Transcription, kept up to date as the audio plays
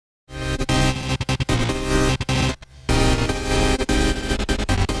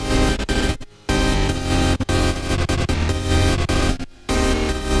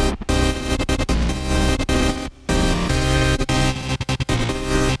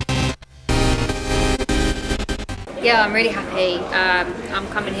Yeah, I'm really happy. I'm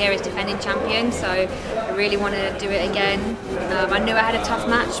coming here as defending champion, so I really want to do it again. I knew I had a tough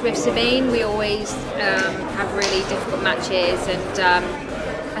match with Sabine. We always have really difficult matches, and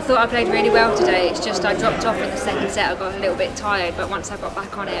I thought I played really well today. It's just I dropped off in the second set. I got a little bit tired, but once I got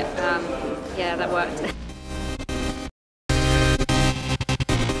back on it, yeah, that worked.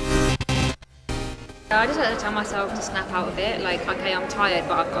 I just had to tell myself to snap out of it, like, okay, I'm tired,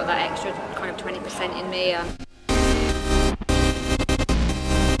 but I've got that extra kind of 20% in me.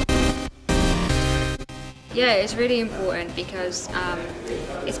 Yeah, it's really important because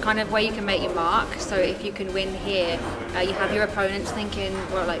it's kind of where you can make your mark. So if you can win here, you have your opponents thinking,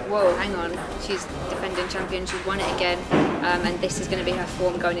 well, like, whoa, hang on, she's defending champion, she's won it again, and this is going to be her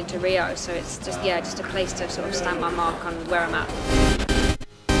form going into Rio. So it's just, yeah, just a place to sort of stamp my mark on where I'm at.